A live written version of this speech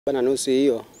Bana nusu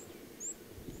hiyo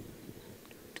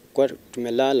kwa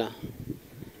tumelala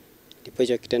ndipo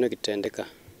hicho kitendo kitendeka.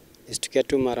 Isitukia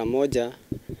tu mara moja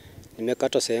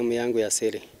nimekatwa sehemu yangu ya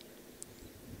siri.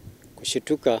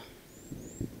 Kushituka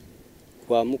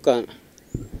kuamka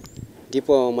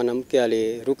ndipo mwanamke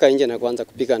aliruka nje na kuanza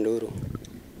kupiga nduru.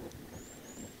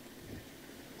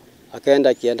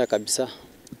 Akienda kabisa.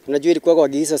 Unajua ilikuwa kwa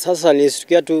giza, sasa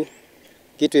nilisitukia tu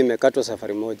kitu imekatwa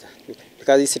safari moja.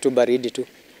 Nikahisi tu baridi tu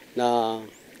na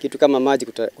kitu kama maji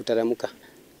kuteremka.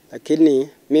 Lakini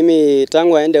mimi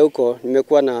tangu aende huko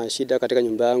nimekuwa na shida katika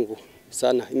nyumba yangu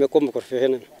sana. Imekuwa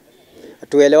mkorofishana.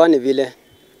 Hatuelewani vile.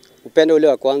 Upendo ule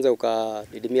wa kwanza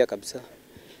ukadidimia kabisa.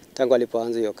 Tangu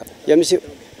alipoanza hiyo kazi.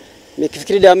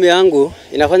 Nikifikiri damu yangu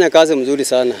inafanya kazi mzuri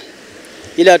sana.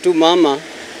 Ila tu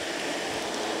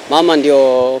mama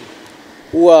ndio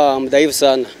huwa mdhaifu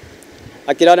sana.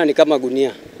 Akilala ni kama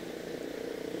gunia.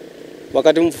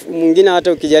 Wakati mwingine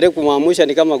hata ukijaribu kumwamsha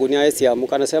ni kama gunia hawezi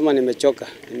amka, anasema nimechoka,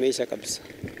 nimeisha kabisa.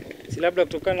 Si labda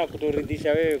kutokana na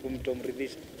kutoridhisha wewe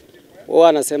kumtomridhisha. Huwa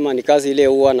anasema ni kazi ile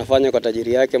huwa anafanya kwa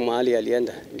tajiri yake mahali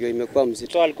alienda, ndio imekuwa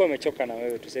mzito. So alikuwa amechoka na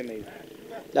wewe tuseme hivyo.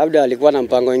 Labda alikuwa na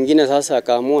mpango mwingine, sasa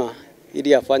akaamua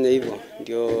ili afanye hivyo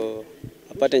ndio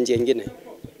apate njia nyingine.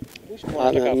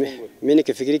 Mimi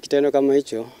nikifikiri kitendo kama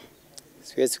hicho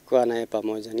siwezi kuwa naye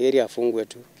pamoja. Ni heri afungwe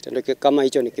tu. Kitendo kama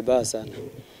hicho ni kibaya sana.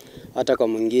 Hata kwa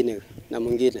mwingine na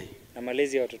mwingine. Na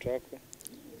malezi ya watoto wako?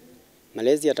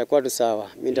 Malezi yatakuwa tu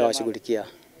sawa. Mimi nitawashughulikia.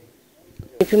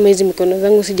 Nipima hizi mikono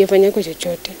zangu sijafanya kwa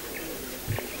chochote.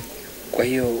 Kwa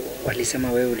hiyo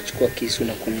walisema wewe ulichukua kisu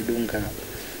na kumdunga.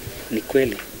 Ni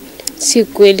kweli? Si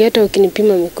kweli, hata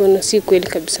ukinipima mikono si kweli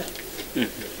kabisa.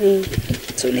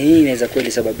 So ni hii inaweza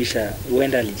kweli sababisha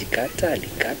huenda alikatwa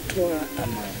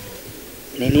ama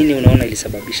ni nini unaona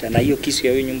ilisababisha? Na hiyo kisu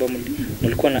ya hiyo nyumba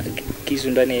mlikuwa na kisu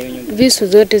ndani ya hiyo nyumba? Visu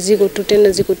zote ziko tu,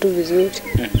 tena ziko tu vizuri.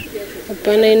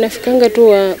 Hapana, inafikanga tu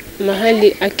wa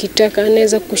mahali akitaka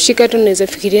anaweza kushika tu, anaweza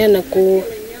fikiria na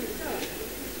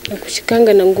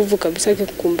kushikanga na nguvu kabisa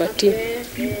kukumbatia.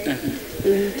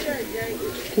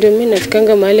 Ndio mimi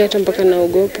nafikanga mahali hata mpaka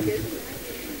naogopa.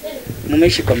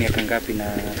 Mmeishi kwa miaka ngapi na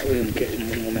huyo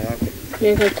mume wako?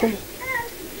 Miaka 10.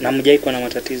 Na mjai kuwa na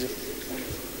matatizo?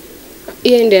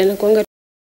 Yeye ndiye anakuanga